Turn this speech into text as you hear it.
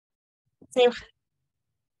So,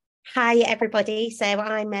 hi everybody. So,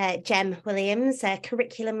 I'm Gem Williams, a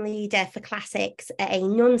curriculum leader for classics at a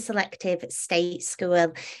non-selective state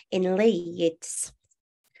school in Leeds.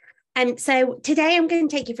 So today I'm going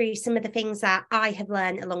to take you through some of the things that I have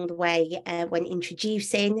learned along the way when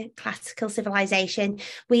introducing classical civilization.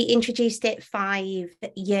 We introduced it 5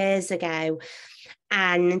 years ago,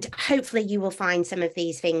 and hopefully you will find some of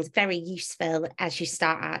these things very useful as you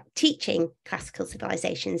start out teaching classical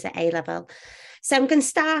civilizations at A level. So I'm going to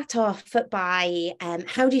start off by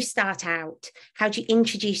how do you start out? How do you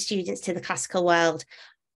introduce students to the classical world?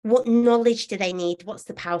 What knowledge do they need? What's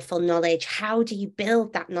the powerful knowledge? How do you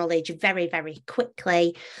build that knowledge very, very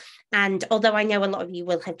quickly? And although I know a lot of you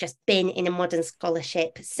will have just been in a modern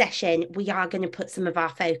scholarship session, we are going to put some of our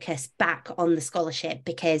focus back on the scholarship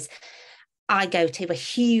because I go to a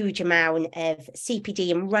huge amount of CPD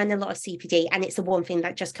and run a lot of CPD. And it's the one thing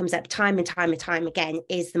that just comes up time and time and time again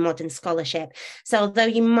is the modern scholarship. So although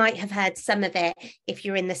you might have heard some of it if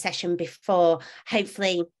you're in the session before,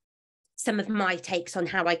 hopefully some of my takes on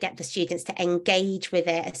how I get the students to engage with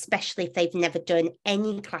it, especially if they've never done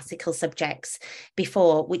any classical subjects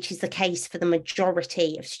before, which is the case for the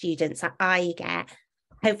majority of students that I get.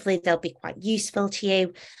 Hopefully they'll be quite useful to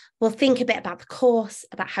you. We'll think a bit about the course,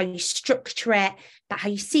 about how you structure it, about how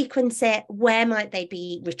you sequence it, where might they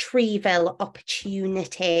be retrieval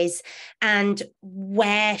opportunities, and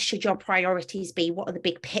where should your priorities be? What are the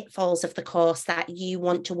big pitfalls of the course that you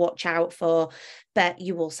want to watch out for, but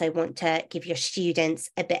you also want to give your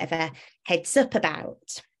students a bit of a heads up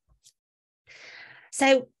about?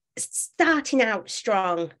 So starting out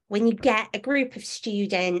strong, when you get a group of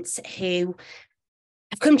students who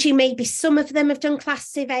I've come to you, maybe some of them have done Class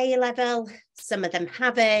Civ A level, some of them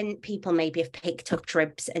haven't. People maybe have picked up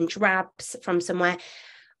dribs and drabs from somewhere.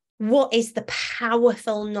 What is the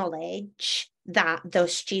powerful knowledge that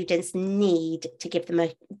those students need to give them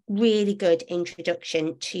a really good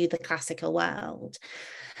introduction to the classical world?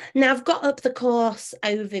 Now, I've got up the course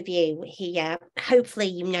overview here. Hopefully,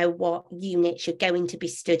 you know what units you're going to be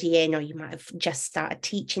studying, or you might have just started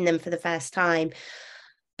teaching them for the first time.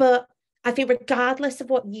 But I think regardless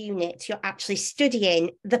of what unit you're actually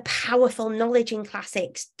studying, the powerful knowledge in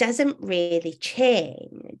classics doesn't really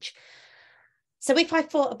change. So if I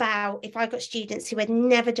thought about if I got students who had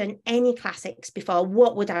never done any classics before,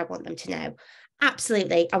 what would I want them to know?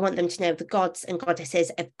 Absolutely, I want them to know the gods and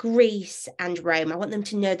goddesses of Greece and Rome. I want them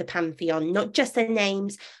to know the pantheon, not just their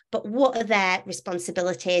names, but what are their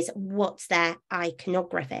responsibilities? What's their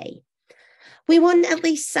iconography? We want at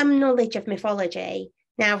least some knowledge of mythology.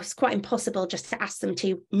 Now, it's quite impossible just to ask them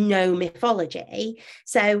to know mythology.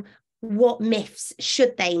 So what myths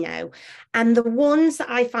should they know? And the ones that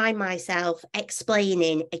I find myself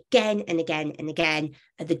explaining again and again and again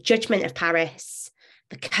are the Judgment of Paris,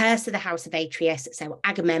 the Curse of the House of Atreus, so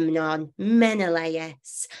Agamemnon,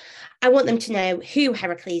 Menelaus. I want them to know who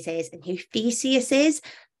Heracles is and who Theseus is.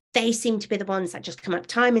 They seem to be the ones that just come up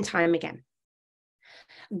time and time again.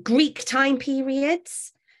 Greek time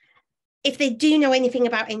periods. If they do know anything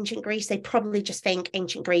about ancient Greece, they probably just think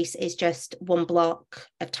ancient Greece is just one block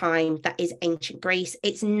of time that is ancient Greece.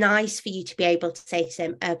 It's nice for you to be able to say to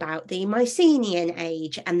them about the Mycenaean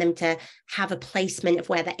age and them to have a placement of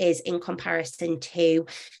where that is in comparison to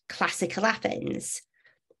classical Athens.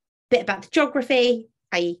 Bit about the geography,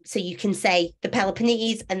 so you can say the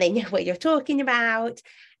Peloponnese and they know what you're talking about.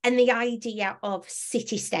 And the idea of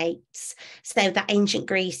city-states, so that ancient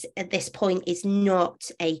Greece at this point is not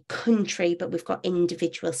a country, but we've got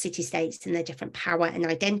individual city-states and their different power and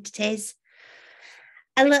identities.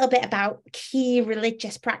 A little bit about key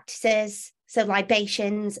religious practices, so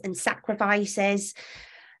libations and sacrifices.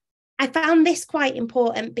 I found this quite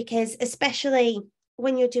important because especially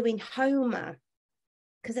when you're doing Homer,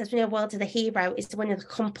 because as we know, World of the Hero is one of the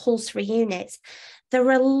compulsory units, there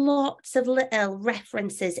are lots of little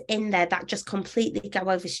references in there that just completely go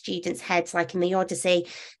over students' heads, like in the Odyssey.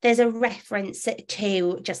 There's a reference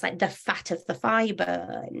to just like the fat of the thigh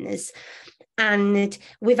bones. And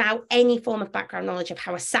without any form of background knowledge of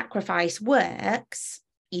how a sacrifice works,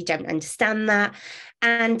 you don't understand that.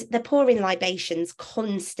 And they're pouring libations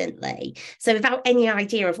constantly. So without any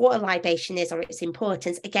idea of what a libation is or its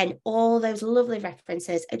importance, again, all those lovely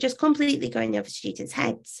references are just completely going over students'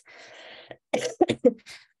 heads.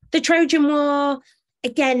 The Trojan War,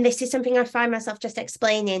 again, this is something I find myself just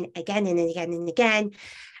explaining again and again and again.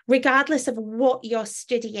 Regardless of what you're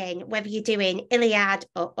studying, whether you're doing Iliad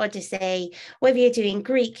or Odyssey, whether you're doing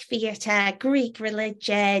Greek theatre, Greek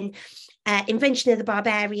religion, Invention of the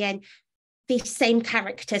Barbarian, these same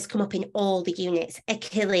characters come up in all the units.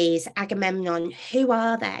 Achilles, Agamemnon, who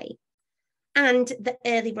are they? and the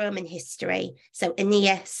early Roman history. So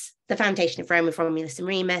Aeneas, the foundation of Rome with Romulus and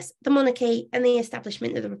Remus, the monarchy, and the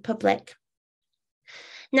establishment of the Republic.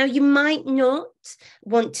 Now, you might not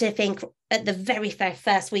want to think at the very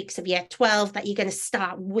first weeks of year 12 that you're going to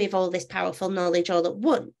start with all this powerful knowledge all at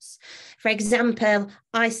once. For example,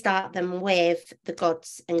 I start them with the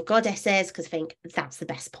gods and goddesses because I think that's the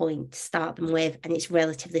best point to start them with, and it's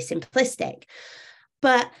relatively simplistic.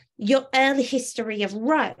 But your early history of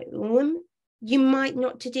Rome, you might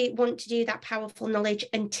not want to do that powerful knowledge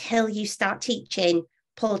until you start teaching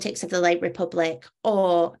politics of the late Republic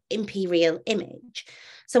or imperial image.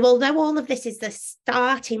 So although all of this is the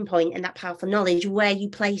starting point and that powerful knowledge, where you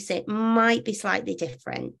place it might be slightly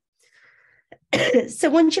different. So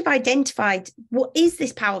once you've identified what is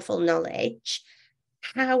this powerful knowledge,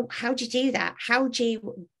 how do you do that? How do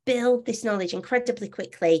you build this knowledge incredibly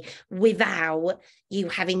quickly without you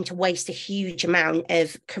having to waste a huge amount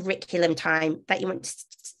of curriculum time that you want to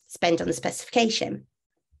spend on the specification?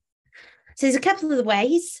 So there's a couple of the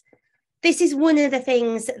ways. This is one of the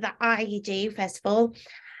things that I do, first of all.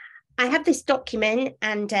 I have this document,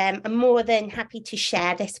 and I'm more than happy to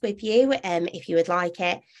share this with you if you would like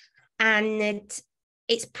it. And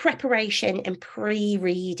it's preparation and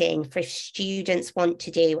pre-reading for if students want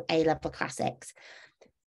to do A-level classics.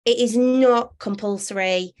 It is not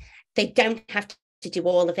compulsory. They don't have to do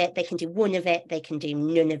all of it. They can do one of it. They can do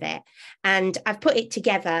none of it. And I've put it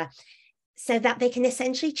together so that they can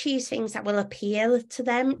essentially choose things that will appeal to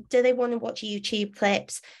them. Do they want to watch YouTube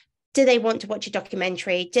clips? Do they want to watch a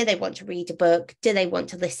documentary? Do they want to read a book? Do they want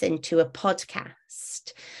to listen to a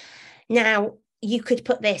podcast? Now, you could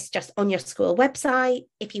put this just on your school website.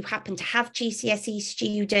 If you happen to have GCSE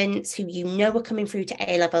students who you know are coming through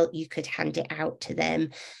to A-level, you could hand it out to them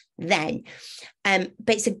then. But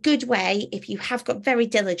it's a good way if you have got very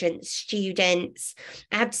diligent students.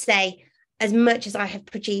 I have to say, as much as I have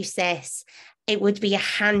produced this, it would be a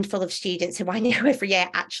handful of students who I know every year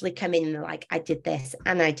actually come in and they're like, I did this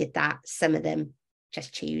and I did that. Some of them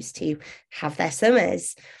just choose to have their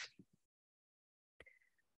summers.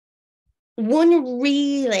 One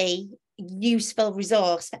really useful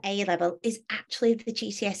resource for A-level is actually the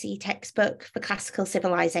GCSE textbook for classical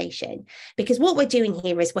civilization, because what we're doing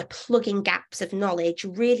here is we're plugging gaps of knowledge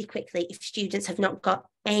really quickly if students have not got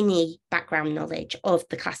any background knowledge of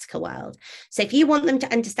the classical world. So if you want them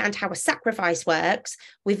to understand how a sacrifice works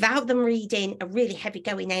without them reading a really heavy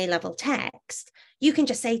going A-level text, you can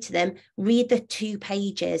just say to them, read the 2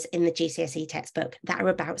 pages in the GCSE textbook that are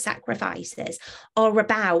about sacrifices, or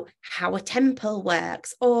about how a temple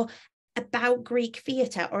works, or about Greek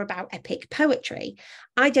theatre, or about epic poetry.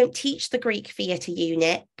 I don't teach the Greek theatre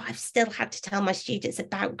unit, but I've still had to tell my students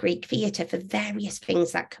about Greek theatre for various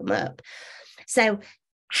things that come up. So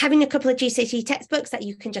having a couple of GCSE textbooks that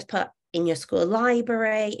you can just put in your school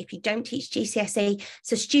library if you don't teach GCSE,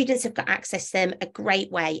 so students have got access to them, a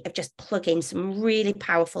great way of just plugging some really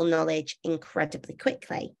powerful knowledge incredibly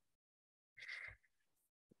quickly.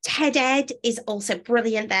 TED Ed is also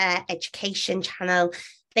brilliant, their education channel.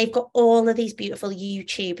 They've got all of these beautiful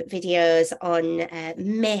YouTube videos on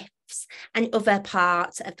myths and other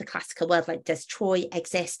parts of the classical world, like does Troy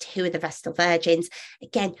exist? Who are the Vestal Virgins?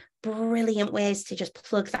 Again, brilliant ways to just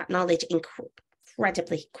plug that knowledge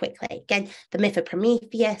incredibly quickly. Again, the myth of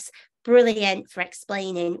Prometheus, brilliant for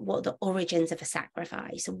explaining what are the origins of a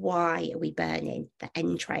sacrifice. Why are we burning the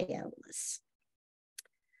entrails?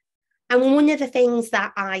 And one of the things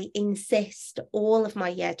that I insist all of my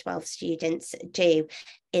year 12 students do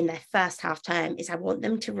in their first half term is I want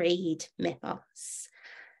them to read Mythos.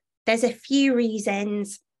 There's a few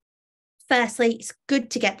reasons. Firstly, it's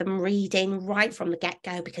good to get them reading right from the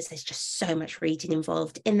get-go because there's just so much reading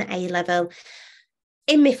involved in the A-level.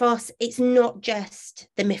 In Mythos, it's not just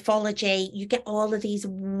the mythology. You get all of these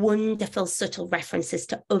wonderful subtle references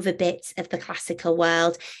to other bits of the classical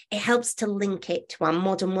world. It helps to link it to our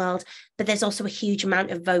modern world, but there's also a huge amount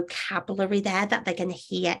of vocabulary there that they're going to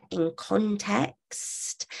hear in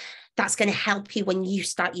context. That's going to help you when you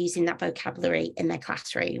start using that vocabulary in their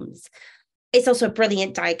classrooms. It's also a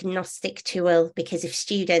brilliant diagnostic tool because if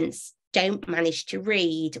students don't manage to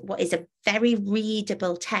read what is a very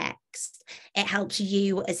readable text, it helps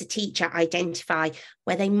you as a teacher identify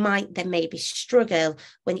where they might then maybe struggle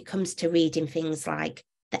when it comes to reading things like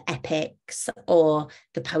the epics or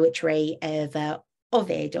the poetry of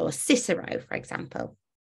Ovid or Cicero, for example.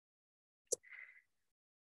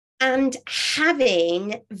 And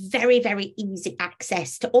having very, very easy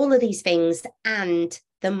access to all of these things and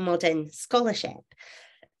the modern scholarship.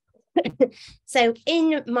 So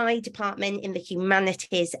in my department, in the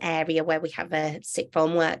humanities area where we have a sixth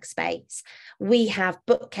form workspace, we have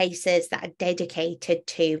bookcases that are dedicated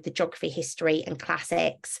to the geography, history and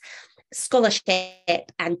classics,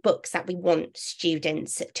 scholarship and books that we want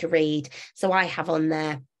students to read. So I have on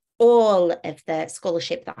there all of the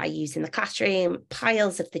scholarship that I use in the classroom,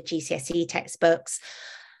 piles of the GCSE textbooks.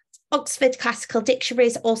 Oxford Classical Dictionary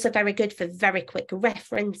is also very good for very quick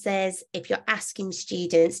references. If you're asking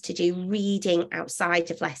students to do reading outside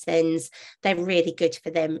of lessons, they're really good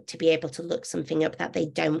for them to be able to look something up that they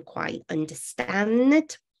don't quite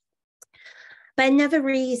understand. But another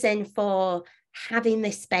reason for having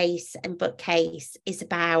this space and bookcase is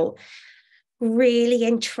about really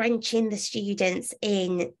entrenching the students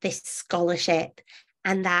in this scholarship,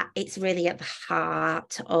 and that it's really at the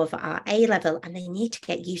heart of our A level, and they need to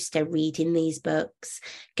get used to reading these books,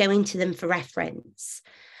 going to them for reference.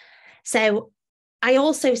 So I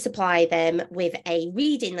also supply them with a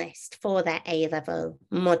reading list for their A level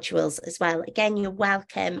modules as well. Again, you're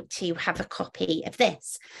welcome to have a copy of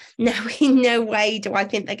this. Now, in no way do I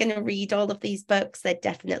think they're going to read all of these books. They're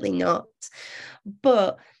definitely not.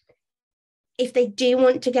 But if they do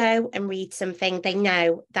want to go and read something, they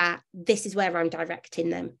know that this is where I'm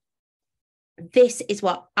directing them. This is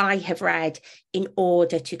what I have read in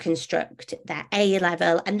order to construct their A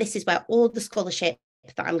level. And this is where all the scholarship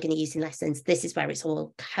that I'm going to use in lessons, this is where it's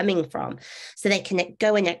all coming from. So they can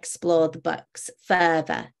go and explore the books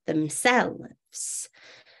further themselves.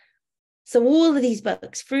 So all of these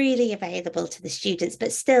books freely available to the students,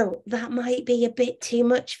 but still that might be a bit too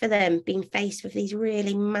much for them, being faced with these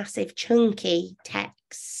really massive chunky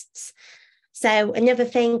texts. So another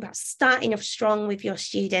thing about starting off strong with your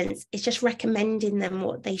students is just recommending them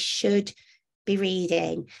what they should be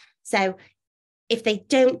reading. So if they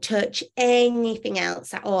don't touch anything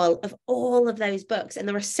else at all of those books, and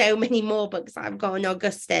there are so many more books that I've got on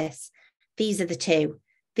Augustus, these are the two.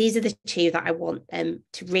 These are the two that I want them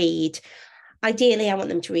to read. Ideally, I want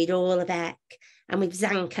them to read all of it. And with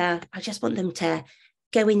Zanka, I just want them to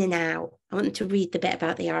go in and out. I want them to read the bit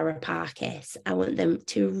about the Areopagus. I want them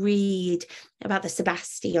to read about the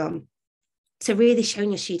Sebastian. So really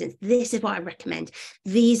showing your students, this is what I recommend.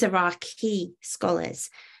 These are our key scholars.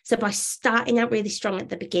 So by starting out really strong at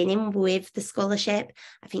the beginning with the scholarship,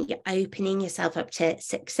 I think you're opening yourself up to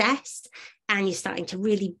success, and you're starting to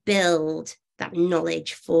really build that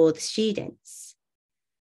knowledge for the students.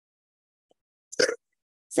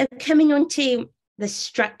 So coming on to the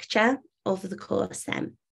structure of the course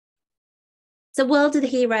then. So World of the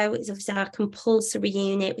Hero is obviously our compulsory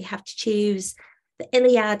unit. We have to choose the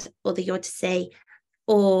Iliad or the Odyssey,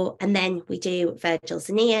 and then we do Virgil's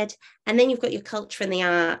Aeneid, and then you've got your culture and the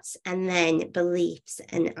arts, and then beliefs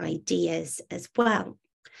and ideas as well.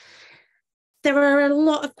 There are a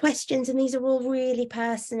lot of questions, and these are all really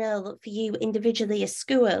personal for you individually as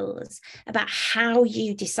schools, about how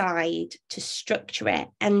you decide to structure it.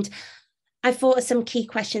 And I thought of some key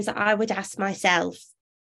questions that I would ask myself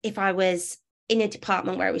if I was in a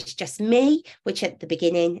department where it was just me, which at the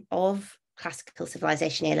beginning of Classical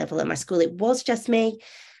Civilisation A level at my school, it was just me.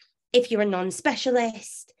 If you're a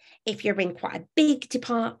non-specialist, if you're in quite a big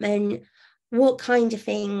department, what kind of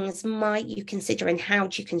things might you consider, and how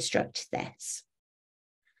do you construct this?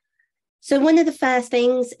 So one of the first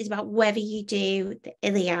things is about whether you do the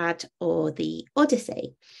Iliad or the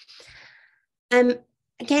Odyssey.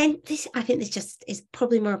 Again, I think this just is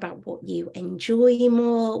probably more about what you enjoy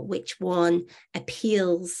more, which one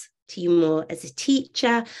appeals to you more as a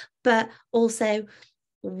teacher, but also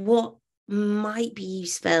what might be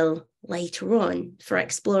useful later on for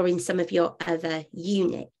exploring some of your other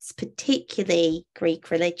units, particularly Greek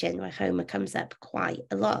religion, where Homer comes up quite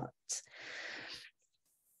a lot.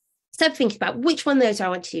 So think about which one of those I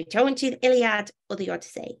want to do. Do I want to do the Iliad or the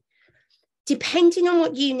Odyssey? Depending on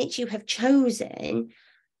what units you have chosen,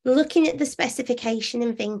 looking at the specification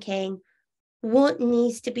and thinking, what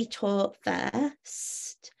needs to be taught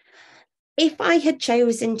first? If I had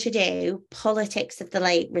chosen to do Politics of the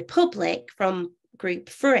Late Republic from Group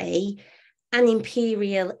 3 and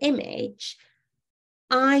Imperial Image,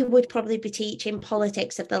 I would probably be teaching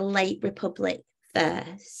Politics of the Late Republic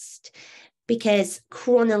first, because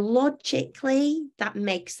chronologically that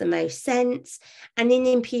makes the most sense. And in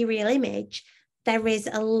Imperial Image, there is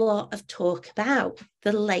a lot of talk about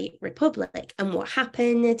the late Republic and what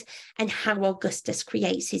happened and how Augustus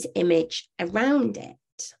creates his image around it.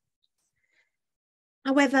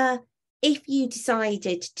 However, if you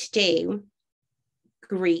decided to do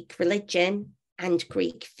Greek religion and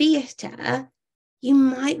Greek theatre, you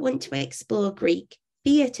might want to explore Greek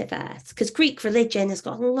theatre first, because Greek religion has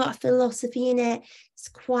got a lot of philosophy in it. It's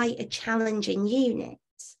quite a challenging unit.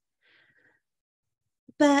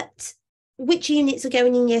 But which units are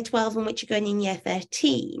going in year 12 and which are going in year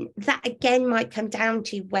 13, that again might come down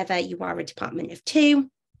to whether you are a department of 2,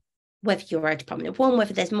 whether you're a department of 1,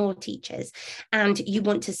 whether there's more teachers, and you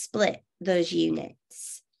want to split those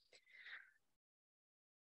units.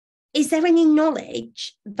 Is there any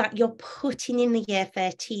knowledge that you're putting in the year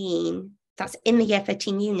 13, that's in the year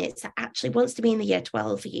 13 units, that actually wants to be in the year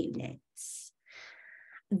 12 units?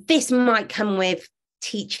 This might come with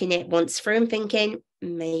teaching it once through and thinking,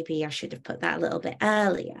 maybe I should have put that a little bit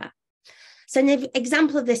earlier. So an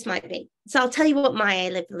example of this might be, so I'll tell you what my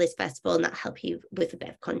A-level is first of all, and that'll help you with a bit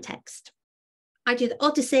of context. I do the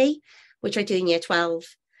Odyssey, which I do in year 12.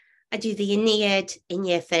 I do the Aeneid in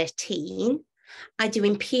year 13. I do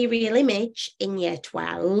Imperial Image in year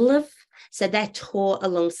 12. So they're taught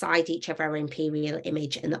alongside each other, Imperial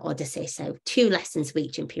Image and the Odyssey. So 2 lessons a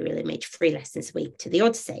week to Imperial Image, 3 lessons a week to the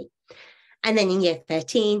Odyssey. And then in year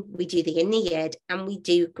 13, we do the Aeneid and we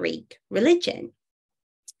do Greek religion.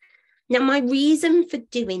 Now, my reason for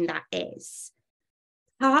doing that is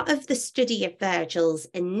part of the study of Virgil's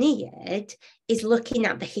Aeneid is looking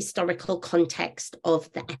at the historical context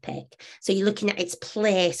of the epic. So you're looking at its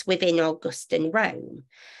place within Augustan Rome.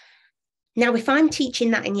 Now, if I'm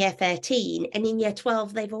teaching that in year 13 and in year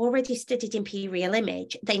 12, they've already studied Imperial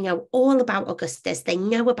Image, they know all about Augustus, they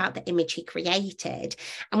know about the image he created,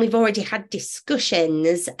 and we've already had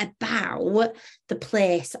discussions about the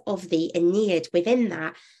place of the Aeneid within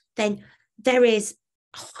that, then there is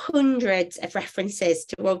hundreds of references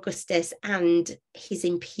to Augustus and his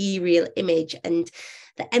Imperial Image and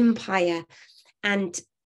the empire, and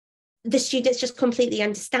the students just completely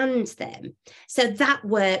understand them. So that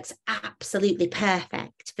works absolutely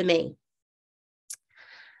perfect for me.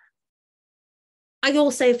 I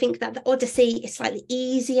also think that the Odyssey is slightly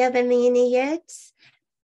easier than the Aeneid.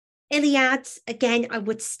 Iliad, again, I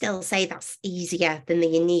would still say that's easier than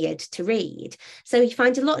the Aeneid to read. So you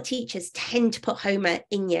find a lot of teachers tend to put Homer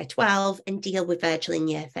in year 12 and deal with Virgil in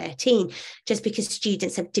year 13, just because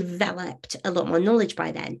students have developed a lot more knowledge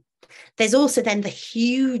by then. There's also then the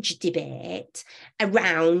huge debate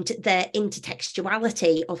around the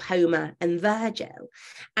intertextuality of Homer and Virgil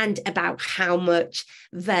and about how much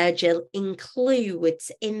Virgil includes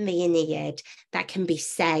in the Aeneid that can be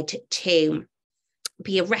said to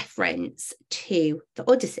be a reference to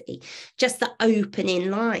the Odyssey. Just the opening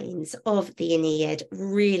lines of the Aeneid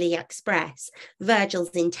really express Virgil's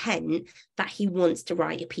intent that he wants to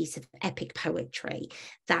write a piece of epic poetry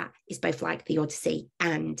that is both like the Odyssey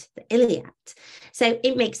and the Iliad. So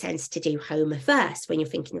it makes sense to do Homer first when you're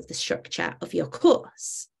thinking of the structure of your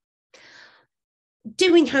course.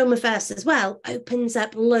 Doing Homer first as well opens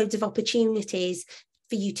up loads of opportunities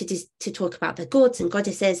for you to talk about the gods and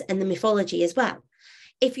goddesses and the mythology as well.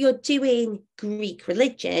 If you're doing Greek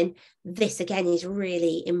religion, this again is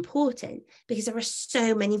really important because there are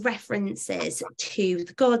so many references to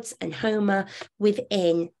the gods and Homer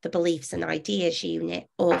within the beliefs and ideas unit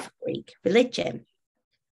of Greek religion.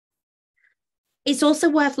 It's also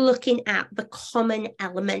worth looking at the common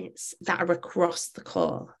elements that are across the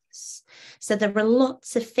course. So there are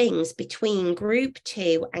lots of things between group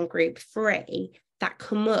 2 and group 3 that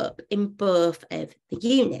come up in both of the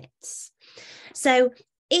units. So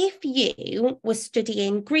if you were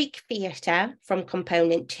studying Greek theatre from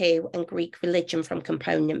component 2 and Greek religion from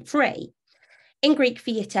component 3, in Greek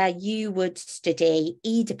theatre, you would study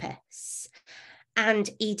Oedipus. And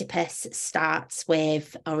Oedipus starts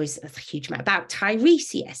with, or is a huge amount about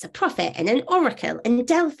Tiresias, a prophet and an oracle, and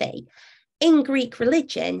Delphi. In Greek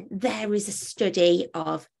religion, there is a study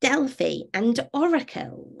of Delphi and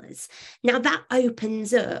oracles. Now that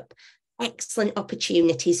opens up excellent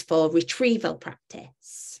opportunities for retrieval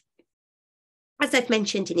practice. As I've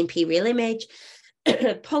mentioned in Imperial Image,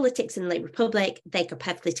 politics and late Republic, they go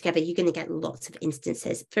perfectly together. You're going to get lots of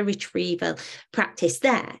instances for retrieval practice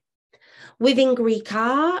there. Within Greek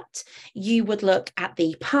art, you would look at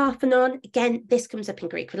the Parthenon. Again, this comes up in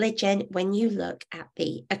Greek religion when you look at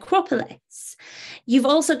the Acropolis. You've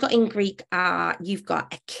also got in Greek art, you've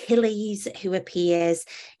got Achilles who appears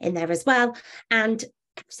in there as well. And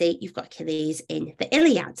see, you've got Achilles in the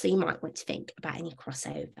Iliad, so you might want to think about any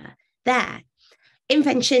crossover there.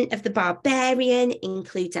 Invention of the barbarian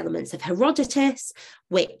includes elements of Herodotus,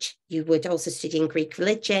 which you would also study in Greek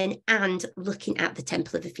religion, and looking at the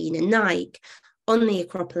Temple of Athena Nike on the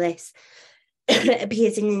Acropolis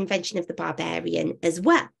appears in Invention of the Barbarian as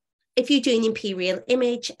well. If you're doing Imperial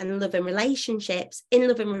Image and Love and Relationships, in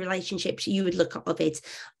Love and Relationships, you would look at Ovid's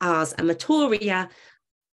Ars Amatoria,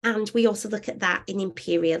 And we also look at that in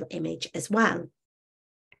imperial image as well.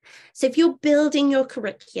 So if you're building your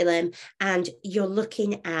curriculum and you're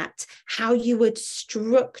looking at how you would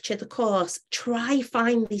structure the course, try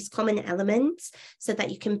find these common elements so that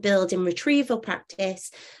you can build in retrieval practice,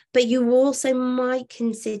 but you also might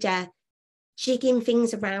consider jigging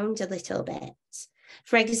things around a little bit.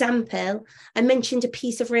 For example, I mentioned a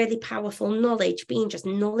piece of really powerful knowledge being just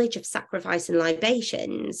knowledge of sacrifice and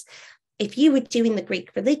libations. If you were doing the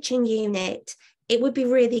Greek religion unit, it would be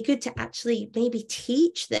really good to actually maybe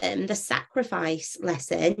teach them the sacrifice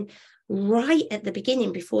lesson right at the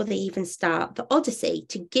beginning before they even start the Odyssey,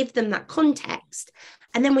 to give them that context.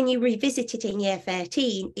 And then when you revisit it in year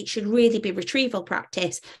 13, it should really be retrieval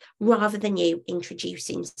practice rather than you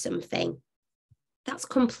introducing something that's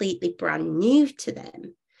completely brand new to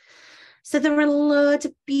them. So there are a lot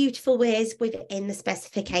of beautiful ways within the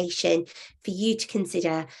specification for you to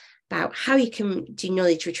consider about how you can do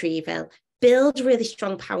knowledge retrieval, build really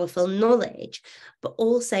strong, powerful knowledge, but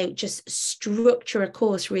also just structure a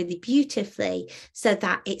course really beautifully so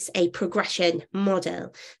that it's a progression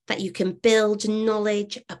model, that you can build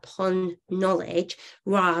knowledge upon knowledge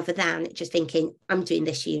rather than just thinking, I'm doing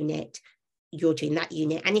this unit, you're doing that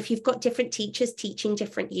unit. And if you've got different teachers teaching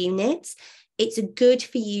different units, it's good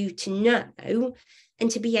for you to know and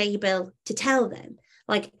to be able to tell them.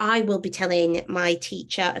 Like I will be telling my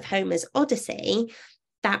teacher of Homer's Odyssey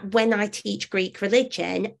that when I teach Greek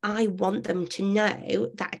religion, I want them to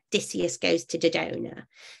know that Odysseus goes to Dodona.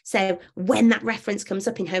 So when that reference comes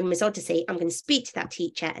up in Homer's Odyssey, I'm going to speak to that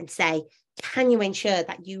teacher and say, can you ensure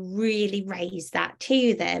that you really raise that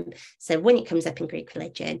to them? So when it comes up in Greek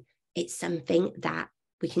religion, it's something that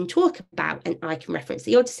we can talk about, and I can reference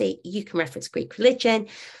the Odyssey, you can reference Greek religion,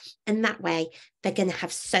 and that way they're going to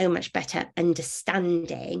have so much better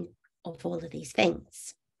understanding of all of these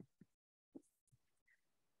things.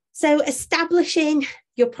 So establishing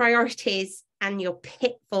your priorities and your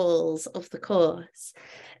pitfalls of the course.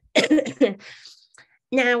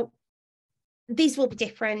 Now, these will be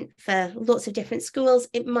different for lots of different schools.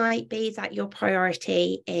 It might be that your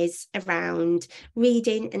priority is around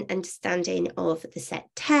reading and understanding of the set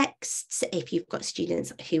texts. If you've got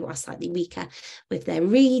students who are slightly weaker with their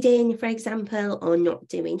reading, for example, or not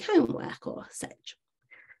doing homework or such.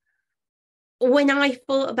 When I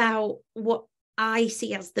thought about what I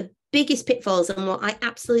see as the biggest pitfalls and what I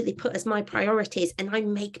absolutely put as my priorities, and I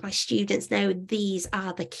make my students know these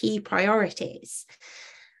are the key priorities,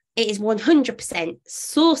 it is 100%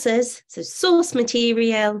 sources, so source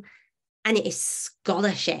material, and it is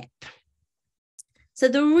scholarship. So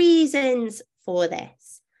the reasons for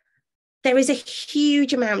this, there is a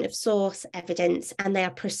huge amount of source evidence, and they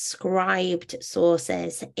are prescribed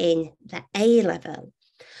sources in the A level.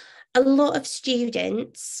 A lot of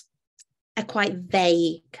students are quite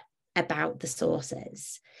vague about the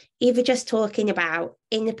sources, either just talking about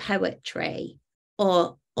in the poetry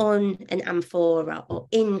or on an amphora or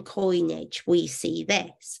in coinage, we see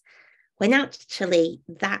this, when actually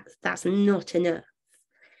that's not enough.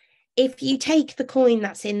 If you take the coin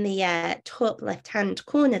that's in the top left-hand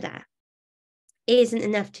corner there, it isn't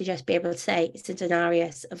enough to just be able to say it's a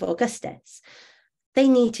denarius of Augustus. They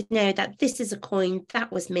need to know that this is a coin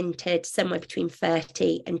that was minted somewhere between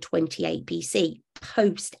 30 and 28 BC,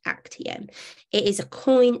 post-Actium. It is a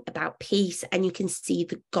coin about peace, and you can see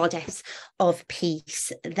the goddess of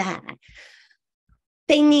peace there.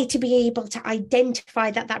 They need to be able to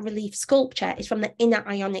identify that that relief sculpture is from the inner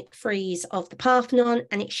Ionic frieze of the Parthenon,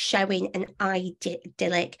 and it's showing an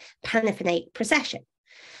idyllic Panathenaic procession.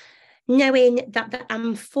 Knowing that the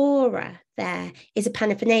amphora there is a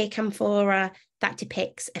Panathenaic amphora that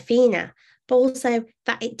depicts Athena, but also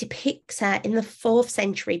that it depicts her in the 4th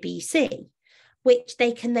century BC, which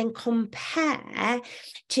they can then compare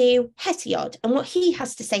to Hesiod and what he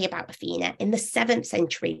has to say about Athena in the 7th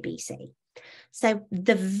century BC. So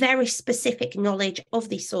the very specific knowledge of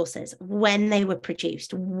these sources, when they were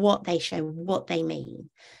produced, what they show, what they mean,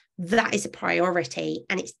 that is a priority,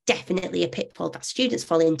 and it's definitely a pitfall that students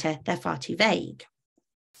fall into. They're far too vague.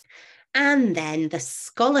 And then the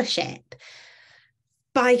scholarship.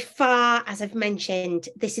 By far, as I've mentioned,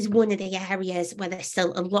 this is one of the areas where there's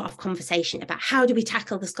still a lot of conversation about how do we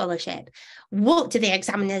tackle the scholarship? What do the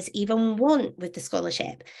examiners even want with the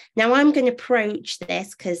scholarship? Now, I'm going to approach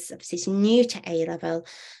this, because obviously it's new to A-level,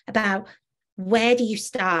 about where do you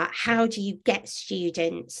start? How do you get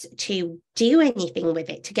students to do anything with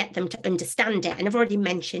it, to get them to understand it? And I've already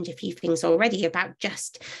mentioned a few things already about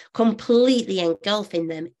just completely engulfing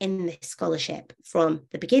them in this scholarship from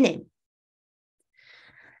the beginning.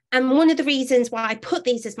 And one of the reasons why I put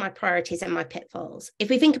these as my priorities and my pitfalls, if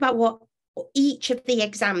we think about what each of the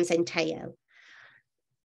exams entail.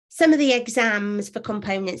 Some of the exams for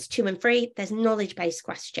components 2 and 3, there's knowledge-based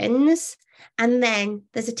questions, and then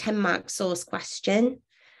there's a 10-mark source question.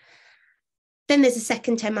 Then there's a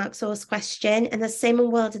second 10-mark source question, and the same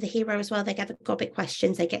in World of the Hero as well. They get the Gobbit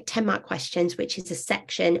questions, they get 10-mark questions, which is a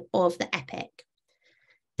section of the epic.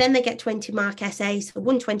 Then they get 20-mark essays, so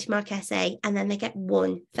 1 20-mark essay, and then they get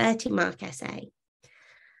 1 30-mark essay.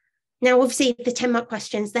 Now, obviously, the 10-mark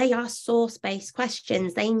questions, they are source-based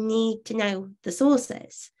questions. They need to know the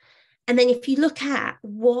sources. And then if you look at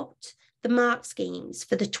what the mark schemes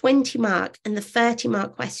for the 20-mark and the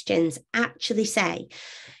 30-mark questions actually say,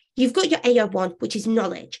 you've got your AO1, which is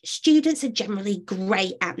knowledge. Students are generally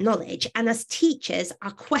great at knowledge. And as teachers,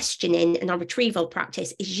 our questioning and our retrieval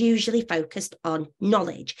practice is usually focused on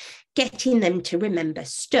knowledge, getting them to remember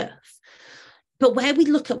stuff. But where we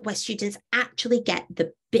look at where students actually get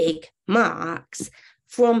the big marks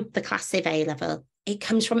from the Class Civ A level, it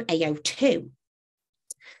comes from AO2.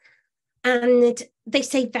 And they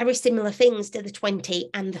say very similar things to the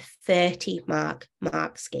 20 and the 30-mark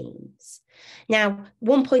mark schemes. Now,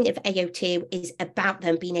 one point of AO2 is about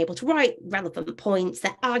them being able to write relevant points.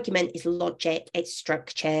 Their argument is logic, it's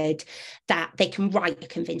structured, that they can write a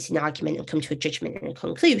convincing argument and come to a judgment and a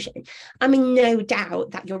conclusion. I mean, no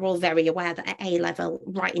doubt that you're all very aware that at A level,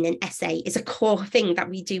 writing an essay is a core thing that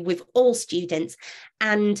we do with all students,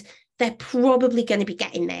 and they're probably going to be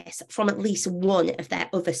getting this from at least one of their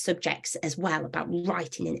other subjects as well, about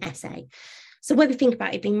writing an essay. So when we think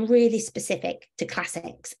about it being really specific to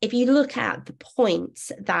classics, if you look at the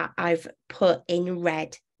points that I've put in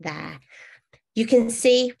red there, you can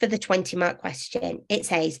see for the 20-mark question, it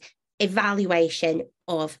says evaluation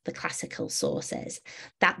of the classical sources,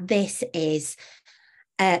 that this is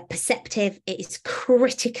perceptive, it is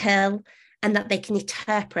critical, and that they can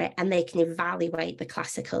interpret and they can evaluate the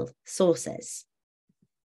classical sources.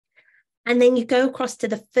 And then you go across to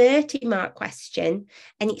the 30-mark question,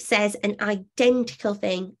 and it says an identical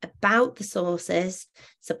thing about the sources.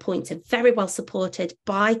 So points are very well supported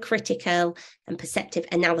by critical and perceptive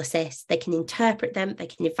analysis. They can interpret them, they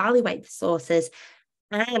can evaluate the sources,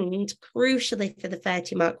 and crucially for the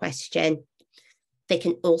 30-mark question, they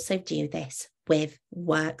can also do this with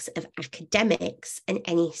works of academics and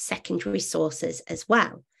any secondary sources as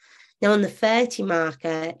well. Now, on the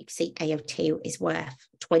 30-marker, you can see AO2 is worth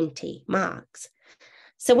 20 marks.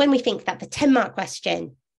 So when we think that the 10-mark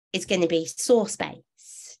question is going to be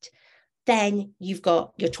source-based, then you've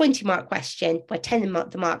got your 20-mark question where 10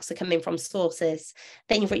 of the marks are coming from sources.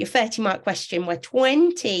 Then you've got your 30-mark question where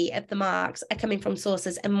 20 of the marks are coming from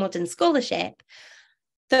sources and modern scholarship.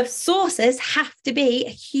 The sources have to be a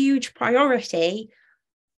huge priority,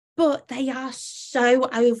 but they are so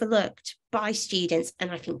overlooked by students, and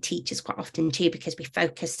I think teachers quite often too, because we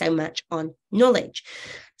focus so much on knowledge.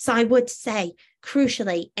 So I would say,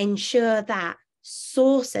 crucially, ensure that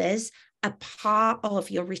sources are part of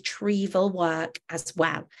your retrieval work as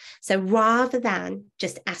well. So rather than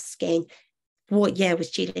just asking, what year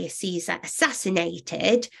was Julius Caesar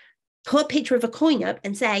assassinated, put a picture of a coin up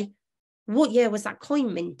and say, what year was that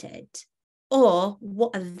coin minted? Or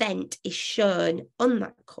what event is shown on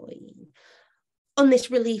that coin? On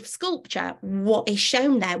this relief sculpture, what is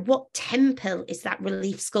shown there? What temple is that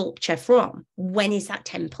relief sculpture from? When is that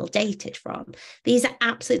temple dated from? These are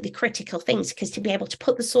absolutely critical things, because to be able to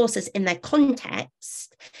put the sources in their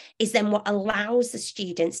context is then what allows the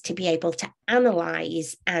students to be able to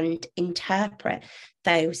analyse and interpret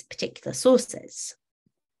those particular sources.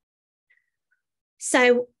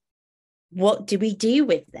 So what do we do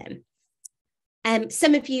with them?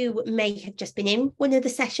 Some of you may have just been in one of the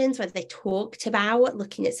sessions where they talked about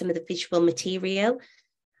looking at some of the visual material.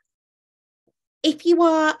 If you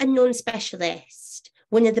are a non-specialist,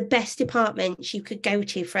 one of the best departments you could go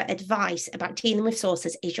to for advice about dealing with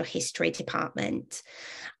sources is your history department.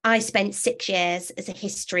 I spent 6 years as a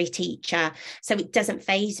history teacher, so it doesn't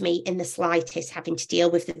faze me in the slightest having to deal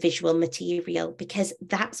with the visual material, because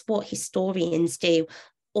that's what historians do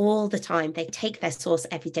all the time. They take their source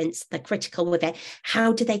evidence, they're critical with it.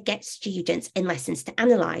 How do they get students in lessons to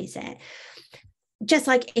analyse it? Just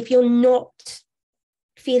like if you're not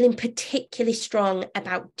feeling particularly strong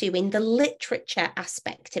about doing the literature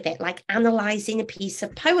aspect of it, like analysing a piece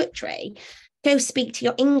of poetry, go speak to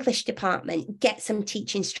your English department, get some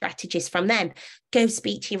teaching strategies from them. Go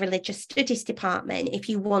speak to your religious studies department if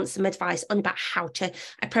you want some advice on about how to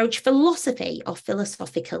approach philosophy or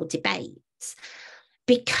philosophical debates.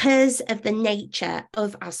 Because of the nature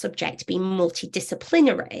of our subject being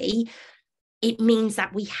multidisciplinary, it means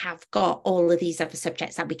that we have got all of these other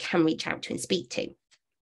subjects that we can reach out to and speak to.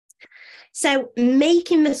 So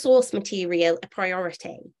making the source material a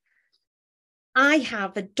priority. I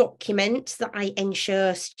have a document that I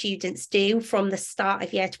ensure students do from the start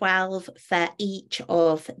of year 12 for each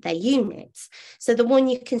of their units. So the one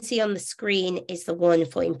you can see on the screen is the one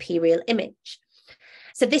for Imperial Image.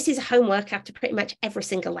 So this is homework after pretty much every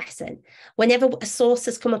single lesson. Whenever a source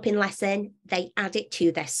has come up in lesson, they add it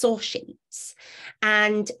to their source sheets.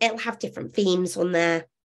 And it'll have different themes on there,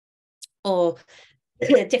 or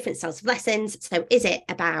different styles of lessons. So is it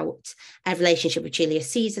about a relationship with Julius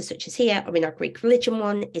Caesar, such as here, or in our Greek religion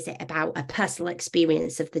one? Is it about a personal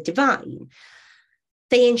experience of the divine?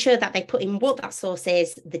 They ensure that they put in what that source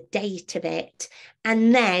is, the date of it,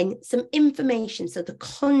 and then some information, so the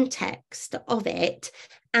context of it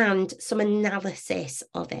and some analysis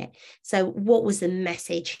of it. So what was the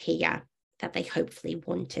message here that they hopefully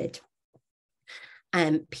wanted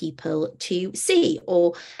people to see?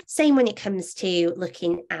 Or same when it comes to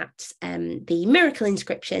looking at the miracle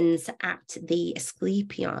inscriptions at the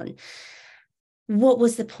Asclepion. What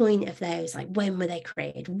was the point of those? Like, when were they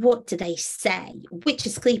created? What do they say? Which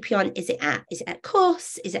Asclepion is it at? Is it at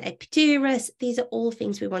Kos? Is it at Epidurus? These are all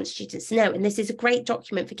things we want students to know. And this is a great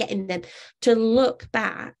document for getting them to look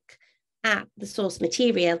back at the source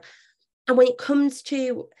material. And when it comes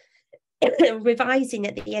to revising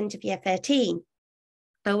at the end of year 13,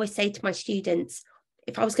 I always say to my students,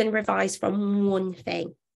 if I was going to revise from one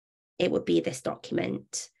thing, it would be this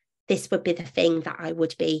document. This would be the thing that I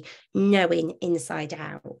would be knowing inside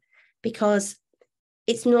out, because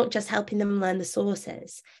it's not just helping them learn the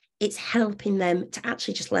sources, it's helping them to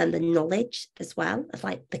actually just learn the knowledge as well of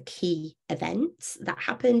like the key events that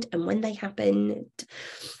happened and when they happened,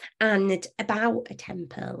 and about a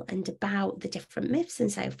temple and about the different myths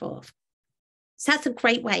and so forth. So that's a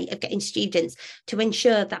great way of getting students to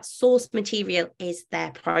ensure that source material is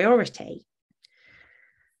their priority.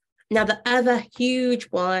 Now, the other huge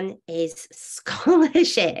one is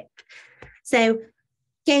scholarship. So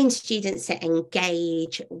getting students to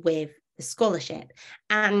engage with the scholarship.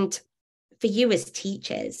 And for you as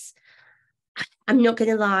teachers, I'm not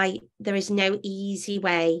going to lie, there is no easy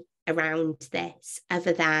way around this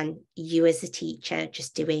other than you as a teacher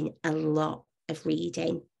just doing a lot of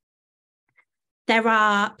reading. There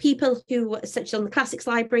are people who, such as on the Classics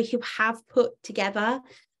Library, who have put together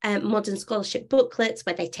modern scholarship booklets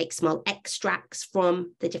where they take small extracts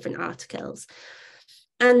from the different articles.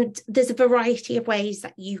 And there's a variety of ways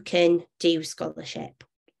that you can do scholarship.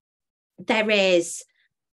 There is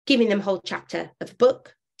giving them a whole chapter of a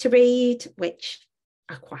book to read, which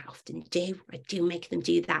I quite often do. I do make them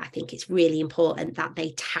do that. I think it's really important that they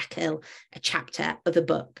tackle a chapter of a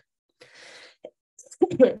book.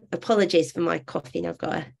 Apologies for my coughing. I've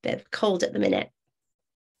got a bit of a cold at the minute.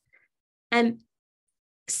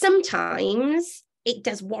 Sometimes it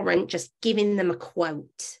does warrant just giving them a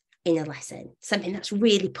quote in a lesson, something that's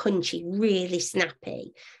really punchy, really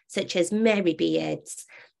snappy, such as Meyerbeerd's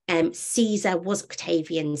Caesar was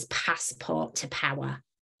Octavian's passport to power.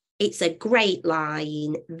 It's a great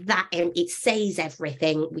line that it says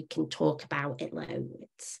everything. We can talk about it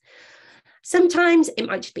loads. Sometimes it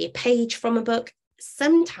might just be a page from a book.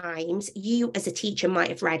 Sometimes you as a teacher might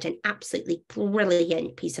have read an absolutely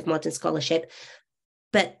brilliant piece of modern scholarship,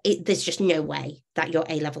 but there's just no way that your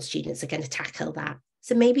A-level students are going to tackle that.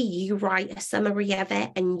 So maybe you write a summary of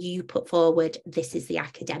it and you put forward, this is the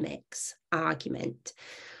academics argument.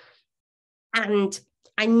 And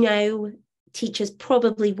I know teachers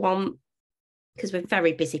probably want, because we're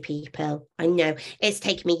very busy people, I know it's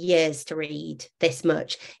taken me years to read this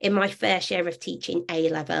much. In my first year of teaching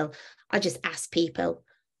A-level, I just ask people,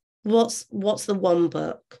 what's the one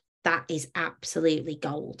book that is absolutely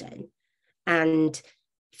golden? And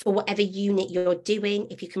for whatever unit you're doing,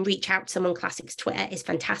 if you can reach out to someone, Classics Twitter is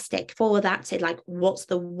fantastic for that. Say like, what's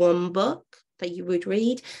the one book that you would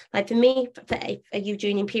read? Like for me, are you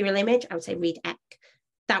doing Imperial Image? I would say read Eck.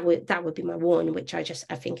 That would be my one, which I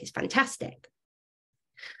think is fantastic.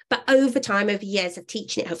 But over time, over years of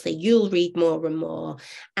teaching it, hopefully you'll read more and more.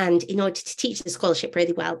 And in order to teach the scholarship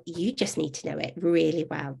really well, you just need to know it really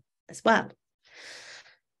well as well.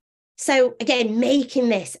 So again, making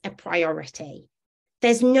this a priority.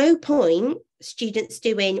 There's no point students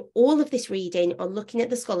doing all of this reading or looking at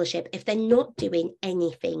the scholarship if they're not doing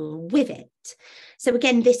anything with it. So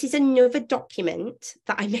again, this is another document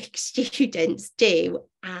that I make students do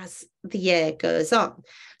as the year goes on.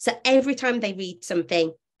 So every time they read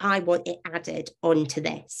something, I want it added onto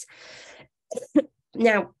this.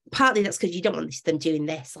 Now, partly that's because you don't want them doing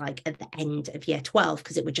this like at the end of year 12,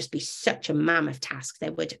 because it would just be such a mammoth task. They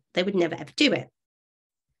would never ever do it.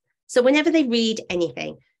 So whenever they read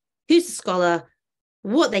anything, who's the scholar,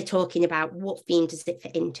 what they're talking about, what theme does it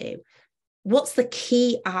fit into, what's the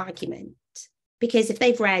key argument? Because if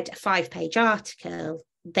they've read a 5-page article,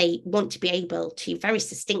 they want to be able to very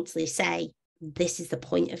succinctly say, this is the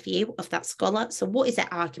point of view of that scholar. So what is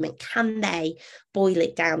their argument? Can they boil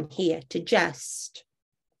it down here to just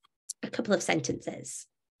a couple of sentences?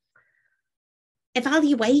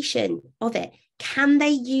 Evaluation of it. Can they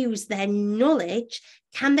use their knowledge?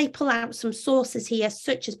 Can they pull out some sources here,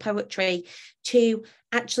 such as poetry, to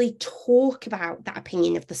actually talk about that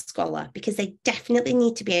opinion of the scholar? Because they definitely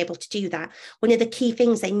need to be able to do that. One of the key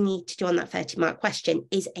things they need to do on that 30-mark question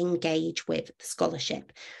is engage with the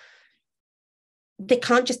scholarship. They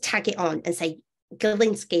can't just tag it on and say,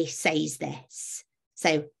 Galinsky says this.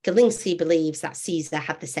 So Galinsky believes that Caesar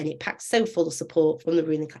had the Senate packed so full of support from the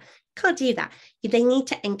ruling class. Can't do that. They need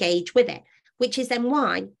to engage with it, which is then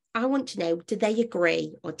why I want to know, do they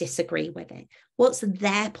agree or disagree with it? What's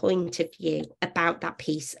their point of view about that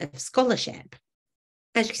piece of scholarship?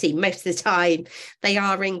 As you see, most of the time, they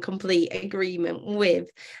are in complete agreement with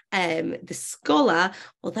the scholar,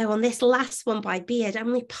 although on this last one by Beard,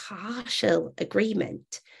 only partial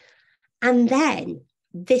agreement. And then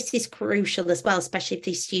this is crucial as well, especially if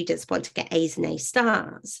these students want to get A's and A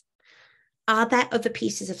stars. Are there other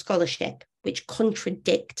pieces of scholarship which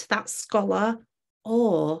contradict that scholar,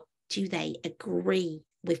 or do they agree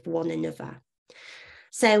with one another?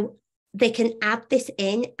 So they can add this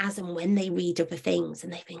in as and when they read other things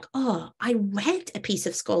and they think, oh, I read a piece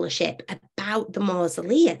of scholarship about the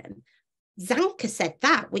mausoleum. Zanker said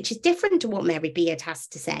that, which is different to what Mary Beard has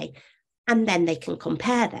to say. And then they can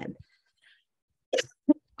compare them.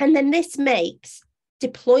 And then this makes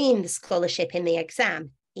deploying the scholarship in the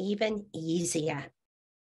exam even easier.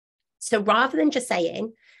 So rather than just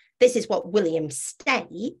saying, this is what William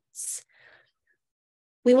states,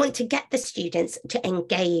 we want to get the students to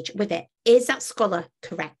engage with it. Is that scholar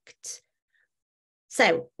correct?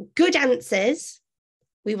 So good answers,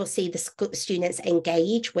 we will see the students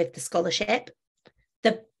engage with the scholarship.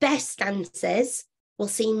 The best answers, we'll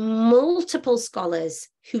see multiple scholars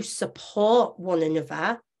who support one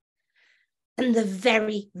another. And the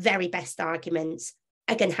very, very best arguments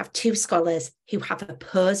are going to have two scholars who have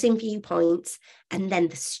opposing viewpoints, and then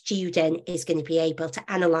the student is going to be able to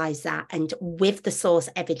analyse that and with the source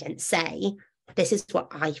evidence say, this is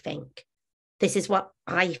what I think. This is what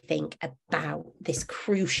I think about this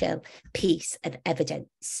crucial piece of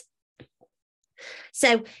evidence.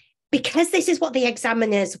 So because this is what the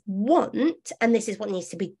examiners want, and this is what needs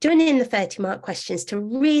to be done in the 30-mark questions to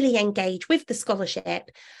really engage with the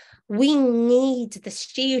scholarship, we need the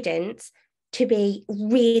students to be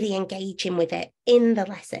really engaging with it in the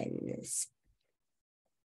lessons.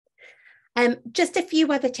 Just a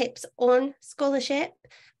few other tips on scholarship,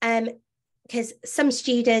 because some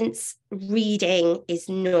students reading is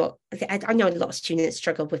not, I know a lot of students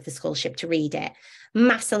struggle with the scholarship to read it.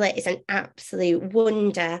 Massillette is an absolute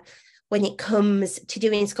wonder when it comes to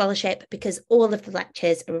doing scholarship because all of the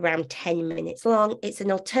lectures are around 10 minutes long. It's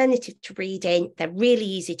an alternative to reading. They're really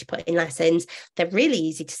easy to put in lessons. They're really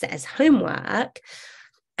easy to set as homework.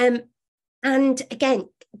 And again,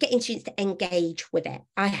 getting students to engage with it.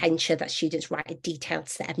 I ensure that students write a detailed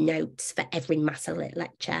set of notes for every Massillette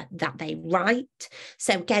lecture that they write.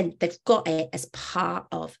 So again, they've got it as part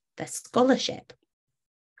of their scholarship.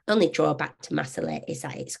 Only drawback to Massillette is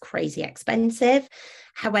that it's crazy expensive.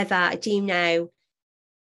 However, I do know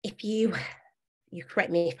if you correct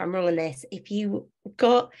me if I'm wrong on this, if you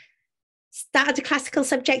started a classical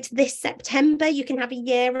subject this September, you can have a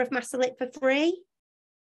year of Massillette for free.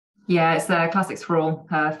 Yeah, it's Classics for All,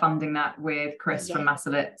 funding that with Chris from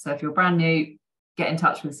Massillette. So if you're brand new, get in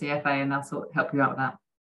touch with CFA and they'll help you out with that.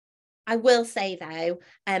 I will say, though,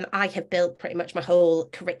 I have built pretty much my whole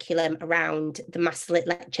curriculum around the Massillette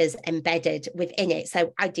lectures embedded within it.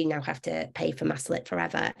 So I do now have to pay for Massillette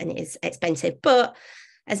forever and it is expensive. But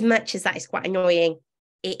as much as that is quite annoying,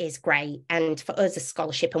 it is great. And for us, a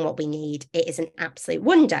scholarship and what we need, it is an absolute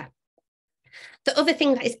wonder. The other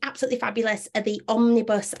thing that is absolutely fabulous are the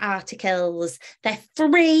omnibus articles. They're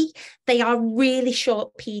free. They are really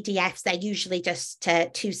short PDFs. They're usually just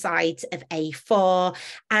 2 sides of A4.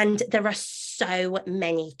 And there are so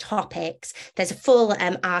many topics. There's a full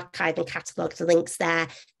archive and catalogue of links there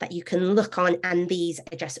that you can look on. And these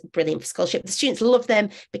are just brilliant for scholarship. The students love them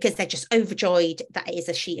because they're just overjoyed that it is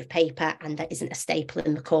a sheet of paper and there isn't a staple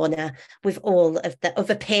in the corner with all of the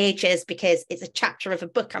other pages because it's a chapter of a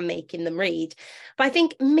book I'm making them read. But I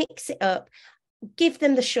think mix it up, give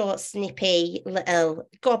them the short, snippy little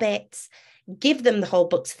gobbets, give them the whole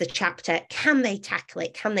book to the chapter. Can they tackle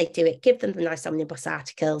it? Can they do it? Give them the nice omnibus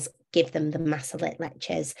articles, give them the Masalit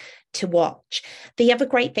lectures to watch. The other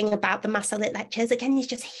great thing about the Masalit lectures, again, is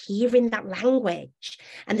just hearing that language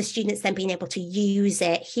and the students then being able to use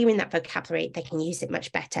it, hearing that vocabulary, they can use it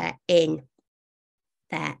much better in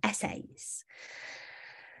their essays.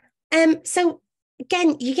 So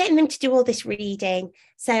again, you're getting them to do all this reading.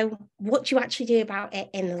 So what do you actually do about it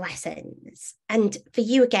in the lessons? And for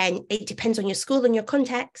you, again, it depends on your school and your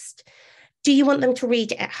context. Do you want them to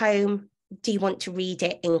read it at home? Do you want to read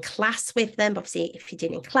it in class with them? Obviously, if you're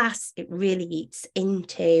doing it in class, it really eats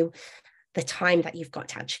into the time that you've got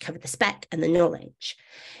to actually cover the spec and the knowledge.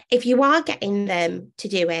 If you are getting them to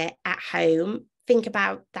do it at home, think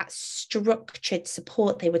about that structured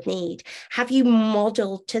support they would need. Have you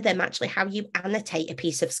modelled to them actually how you annotate a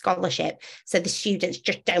piece of scholarship so the students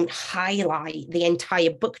just don't highlight the entire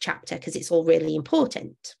book chapter because it's all really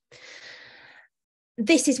important?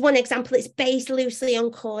 This is one example. It's based loosely on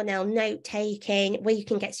Cornell note-taking, where you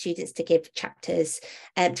can get students to give chapters,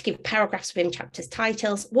 to give paragraphs within chapters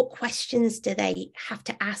titles. What questions do they have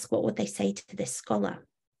to ask? What would they say to this scholar?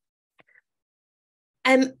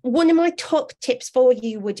 One of my top tips for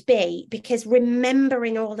you would be, because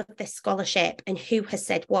remembering all of this scholarship and who has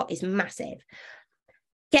said what is massive,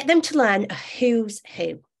 get them to learn a who's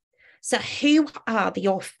who. So who are the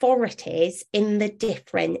authorities in the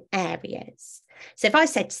different areas? So if I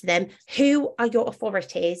said to them, who are your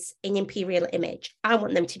authorities in Imperial Image? I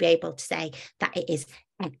want them to be able to say that it is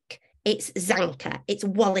Eck, it's Zanker, it's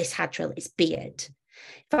Wallace Hadrill, it's Beard.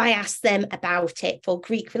 If I ask them about it for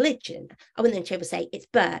Greek religion, I want them to be able to say it's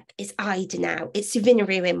Burke, it's Idenau, it's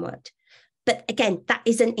Suvinaru Inward. But again, that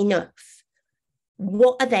isn't enough.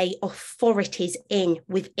 What are they authorities in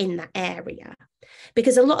within that area?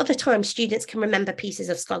 Because a lot of the time students can remember pieces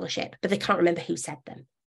of scholarship, but they can't remember who said them.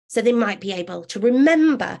 So they might be able to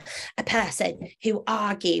remember a person who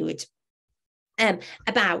argued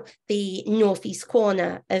about the northeast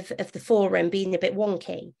corner of the forum being a bit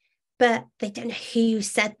wonky, but they don't know who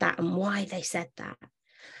said that and why they said that.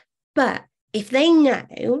 But if they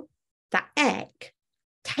know that Eck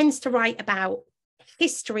tends to write about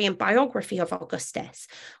history and biography of Augustus,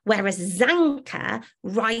 whereas Zanker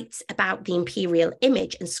writes about the Imperial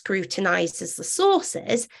Image and scrutinizes the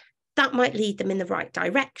sources, that might lead them in the right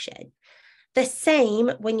direction. The same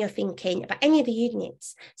when you're thinking about any of the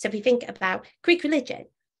units. So if you think about Greek religion,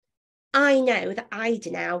 I know that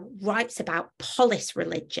Idenau writes about polis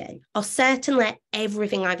religion, or certainly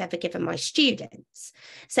everything I've ever given my students.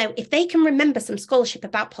 So if they can remember some scholarship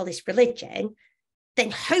about polis religion,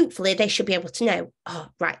 then hopefully they should be able to know, oh,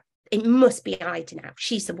 right, it must be Idenau.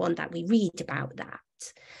 She's the one that we read about that.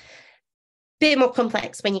 Bit more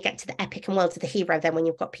complex when you get to the epic and world of the hero, then when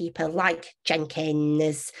you've got people like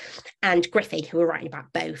Jenkins and Griffin who are writing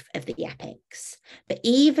about both of the epics. But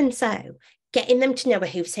even so, getting them to know a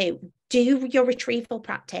who's who, do your retrieval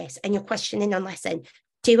practice and your questioning on lesson,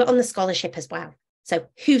 do it on the scholarship as well. So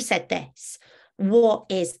who said this? What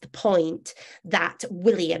is the point that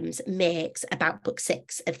Williams makes about book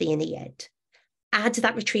 6 of the Aeneid? Add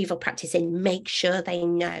that retrieval practice in, make sure they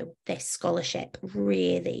know this scholarship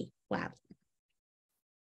really well.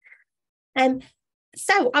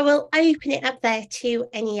 So I will open it up there to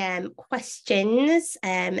any questions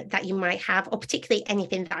that you might have, or particularly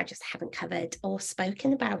anything that I just haven't covered or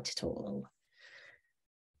spoken about at all.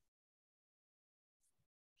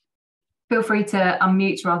 Feel free to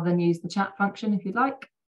unmute rather than use the chat function if you'd like.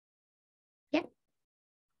 Yeah.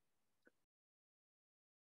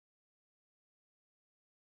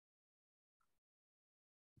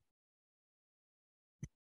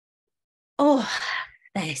 Oh,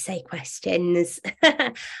 they say questions.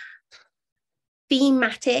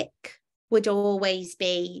 Thematic would always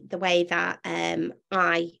be the way that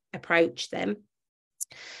I approach them.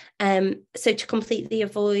 So to completely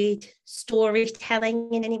avoid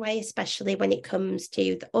storytelling in any way, especially when it comes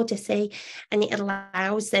to the Odyssey, and it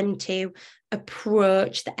allows them to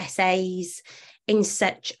approach the essays in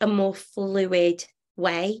such a more fluid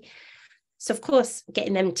way. So of course,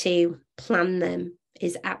 getting them to plan them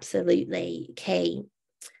is absolutely key.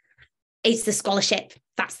 It's the scholarship.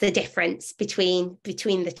 That's the difference between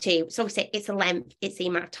the two. So obviously it's a length, it's the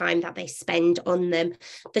amount of time that they spend on them.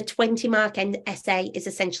 The 20-mark essay is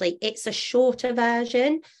essentially, it's a shorter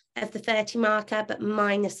version of the 30-marker, but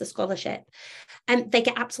minus the scholarship. And they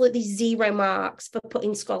get absolutely 0 marks for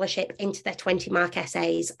putting scholarship into their 20-mark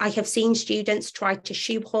essays. I have seen students try to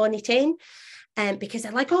shoehorn it in, because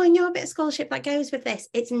they're like, oh, I know a bit of scholarship that goes with this.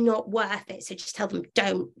 It's not worth it. So just tell them,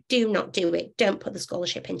 do not do it. Don't put the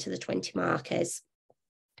scholarship into the 20 markers.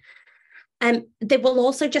 They will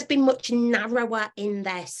also just be much narrower in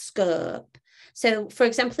their scope. So, for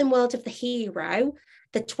example, in World of the Hero,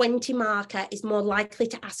 the 20 marker is more likely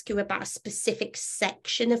to ask you about a specific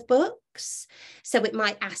section of books. So it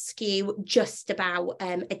might ask you just about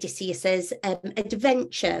Odysseus's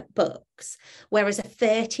adventure books, whereas a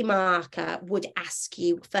 30 marker would ask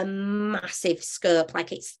you for massive scope,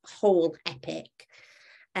 like it's whole epic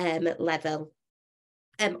level.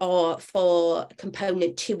 Or for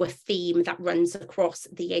component to a theme that runs across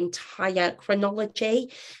the entire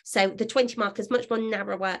chronology. So the 20 markers much more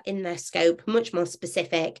narrower in their scope, much more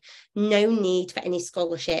specific, no need for any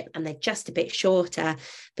scholarship, and they're just a bit shorter,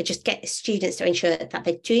 but just get students to ensure that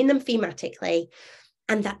they're doing them thematically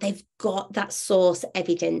and that they've got that source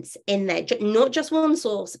evidence in there, not just one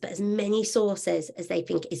source, but as many sources as they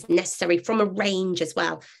think is necessary from a range as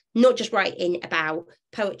well, not just writing about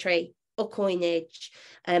poetry or coinage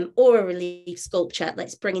or a relief sculpture.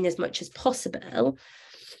 Let's bring in as much as possible.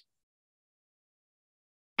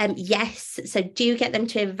 Yes, so do get them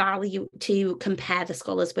to compare the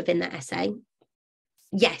scholars within the essay.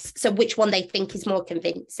 Yes, so which one they think is more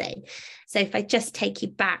convincing. So if I just take you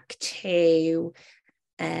back to,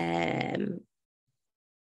 I've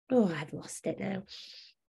lost it now.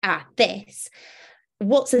 This.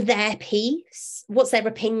 What's their piece? What's their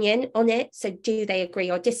opinion on it? So do they agree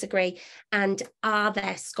or disagree? And are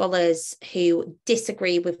there scholars who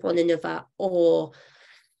disagree with one another or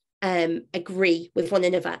agree with one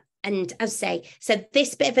another? And as I say, so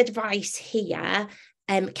this bit of advice here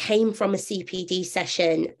came from a CPD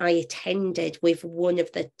session I attended with one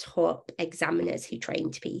of the top examiners who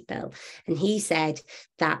trained people. And he said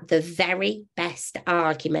that the very best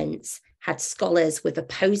arguments had scholars with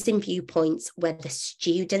opposing viewpoints where the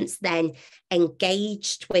students then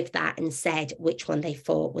engaged with that and said which one they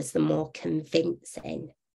thought was the more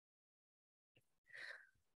convincing.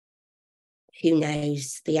 Who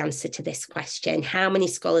knows the answer to this question? How many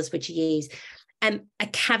scholars would you use? A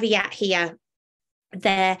caveat here,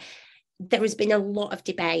 there has been a lot of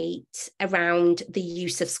debate around the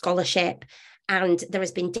use of scholarship, and there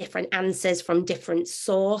has been different answers from different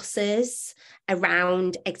sources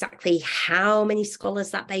around exactly how many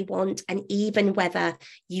scholars that they want, and even whether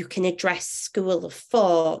you can address school of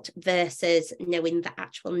thought versus knowing the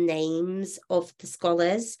actual names of the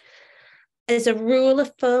scholars. As a rule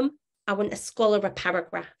of thumb, I want a scholar a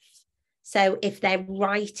paragraph. So if they're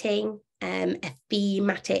writing a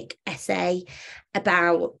thematic essay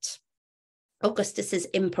about Augustus's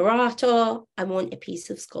Imperator, I want a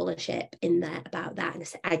piece of scholarship in there about that, and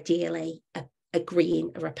ideally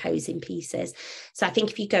agreeing or opposing pieces. So I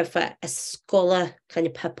think if you go for a scholar kind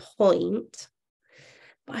of per point,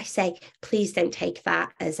 but I say please don't take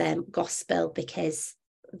that as gospel, because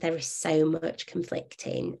there is so much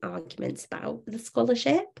conflicting arguments about the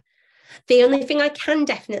scholarship. The only thing I can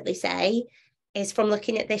definitely say is from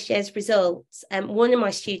looking at this year's results, one of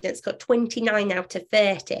my students got 29 out of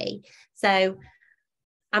 30. So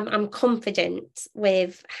I'm confident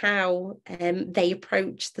with how they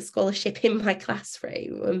approach the scholarship in my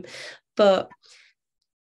classroom, but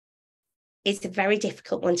it's a very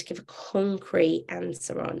difficult one to give a concrete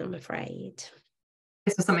answer on, I'm afraid.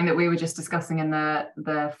 This was something that we were just discussing in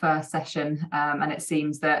the first session, and it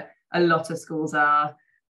seems that a lot of schools are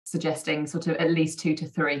suggesting sort of at least 2 to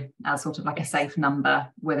 3 as sort of like a safe number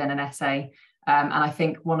within an essay. And I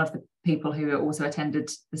think one of the people who also attended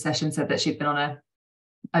the session said that she'd been on a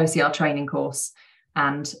OCR training course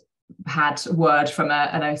and had word from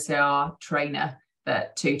an OCR trainer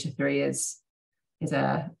that 2 to 3 is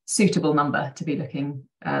a suitable number to be looking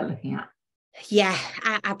at. Yeah,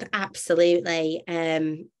 absolutely.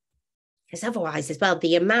 Because otherwise as well,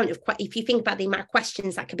 the amount of, if you think about the amount of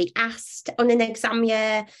questions that could be asked on an exam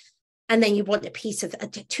year, and then you want a piece of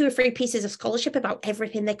 2 or 3 pieces of scholarship about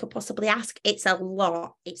everything they could possibly ask, it's a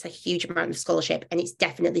lot. It's a huge amount of scholarship, and it's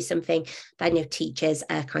definitely something that I know teachers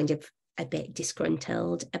are kind of a bit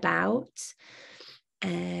disgruntled about.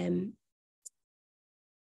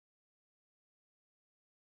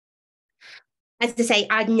 As I say,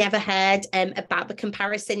 I'd never heard about the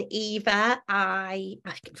comparison either. I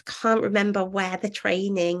can't remember where the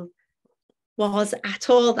training was at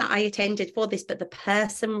all that I attended for this, but the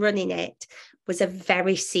person running it was a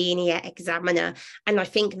very senior examiner. And I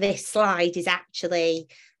think this slide is actually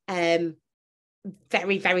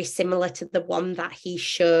very, very similar to the one that he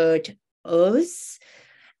showed us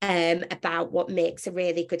about what makes a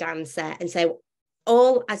really good answer. And so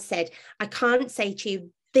all I said, I can't say to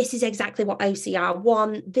you, this is exactly what OCR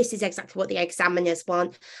want. This is exactly what the examiners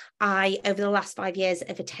want. I, over the last 5 years,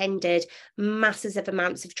 have attended masses of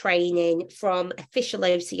amounts of training, from official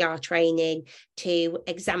OCR training to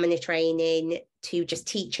examiner training to just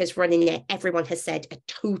teachers running it. Everyone has said a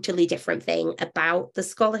totally different thing about the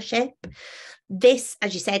scholarship. This,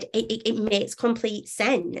 as you said, it makes complete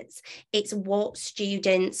sense. It's what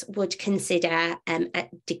students would consider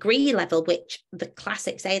at degree level, which the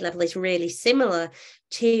classics A level is really similar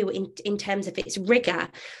to in terms of its rigor,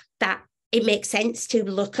 that it makes sense to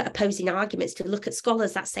look at opposing arguments, to look at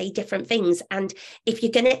scholars that say different things. And if you're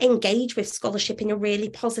going to engage with scholarship in a really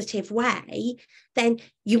positive way, then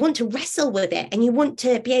you want to wrestle with it, and you want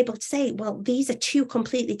to be able to say, well, these are two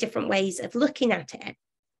completely different ways of looking at it.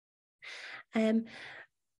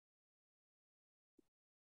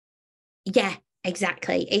 Yeah,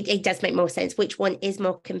 exactly. It does make more sense. Which one is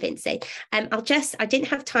more convincing? I didn't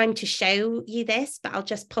have time to show you this, but I'll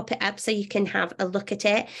just pop it up so you can have a look at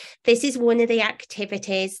it. This is one of the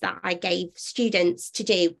activities that I gave students to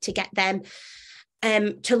do to get them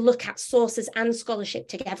to look at sources and scholarship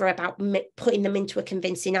together about putting them into a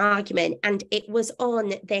convincing argument. And it was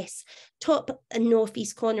on this top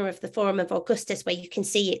northeast corner of the Forum of Augustus, where you can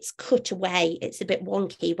see it's cut away. It's a bit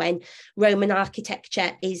wonky when Roman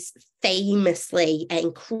architecture is famously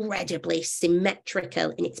incredibly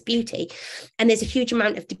symmetrical in its beauty. And there's a huge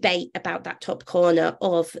amount of debate about that top corner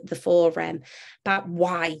of the Forum, about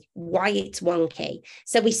why it's wonky.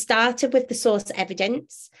 So we started with the source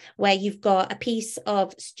evidence, where you've got a piece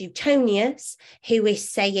of Suetonius who is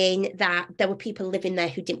saying that there were people living there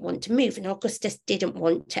who didn't want to move, and Augustus didn't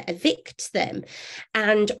want to evict them.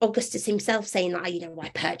 And Augustus himself saying that, I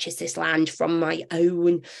purchased this land from my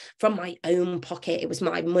own pocket. It was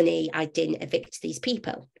my money. I didn't evict these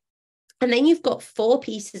people. And then you've got 4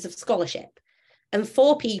 pieces of scholarship and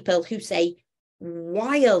 4 people who say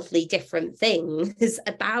wildly different things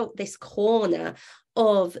about this corner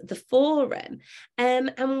of the Forum.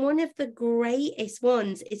 And one of the greatest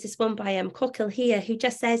ones is this one by Cockle here, who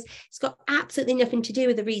just says it's got absolutely nothing to do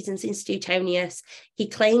with the reasons in Suetonius. He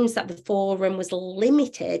claims that the Forum was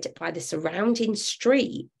limited by the surrounding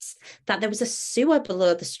streets, that there was a sewer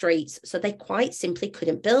below the streets, so they quite simply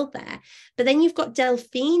couldn't build there. But then you've got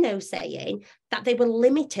Delfino saying that they were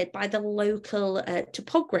limited by the local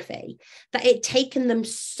topography, that it had taken them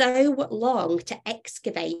so long to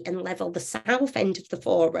excavate and level the south end of the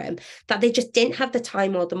Forum that they just didn't have the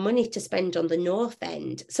time or the money to spend on the north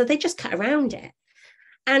end. So they just cut around it.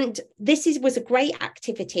 And this was a great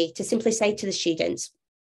activity to simply say to the students,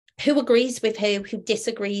 who agrees with who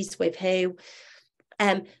disagrees with who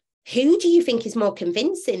do you think is more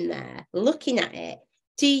convincing there, looking at it?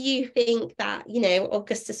 Do you think that,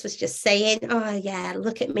 Augustus was just saying, oh, yeah,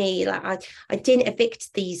 look at me, like I didn't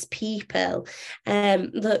evict these people.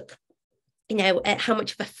 Look, at how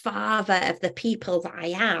much of a father of the people that I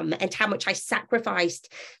am, and how much I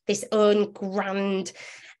sacrificed this own grand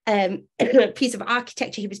piece of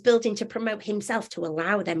architecture he was building to promote himself, to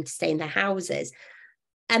allow them to stay in their houses.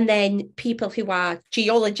 And then people who are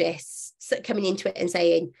geologists coming into it and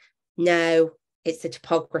saying, no, it's the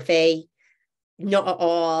topography. Not at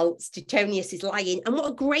all. Suetonius is lying. And what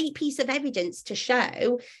a great piece of evidence to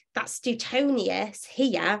show that Suetonius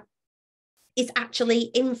here is actually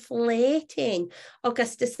inflating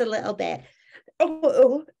Augustus a little bit.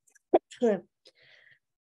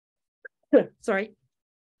 Sorry.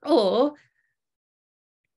 Or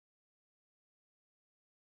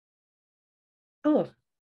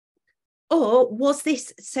was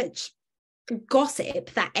this such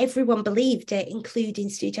gossip that everyone believed it, including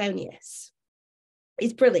Suetonius?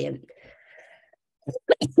 It's brilliant.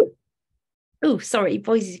 Oh, sorry,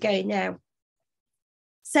 voice is going now.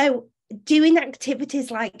 So doing activities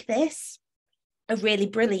like this are really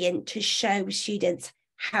brilliant to show students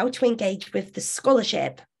how to engage with the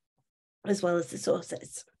scholarship as well as the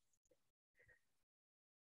sources.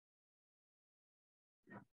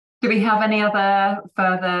 Do we have any other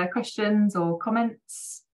further questions or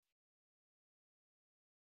comments?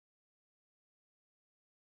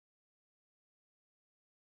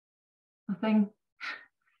 Nothing.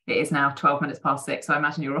 It is now 12 minutes past 6, so I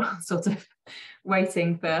imagine you're all sort of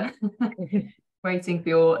waiting for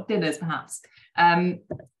your dinners, perhaps. Jem,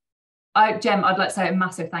 I'd like to say a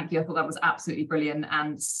massive thank you. I thought that was absolutely brilliant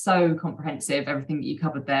and so comprehensive, everything that you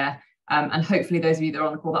covered there. And hopefully those of you that are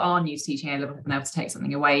on the call that are new to teaching A-level have been able to take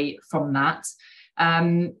something away from that.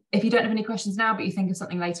 If you don't have any questions now, but you think of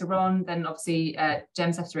something later on, then obviously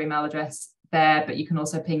Jem's left her email address there, but you can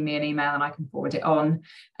also ping me an email and I can forward it on.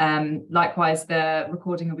 Likewise, the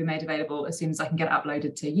recording will be made available as soon as I can get it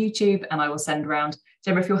uploaded to YouTube, and I will send around.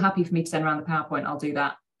 Gemma, if you're happy for me to send around the PowerPoint, I'll do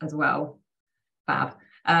that as well. Fab.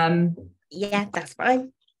 Yeah, that's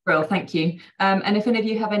fine. Brill, thank you. And if any of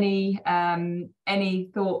you have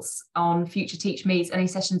any thoughts on future Teach Meets, any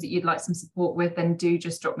sessions that you'd like some support with, then do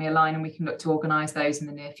just drop me a line and we can look to organise those in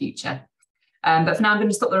the near future. But for now, I'm going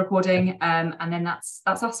to stop the recording, and then that's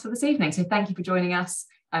us for this evening. So thank you for joining us.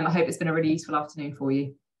 I hope it's been a really useful afternoon for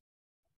you.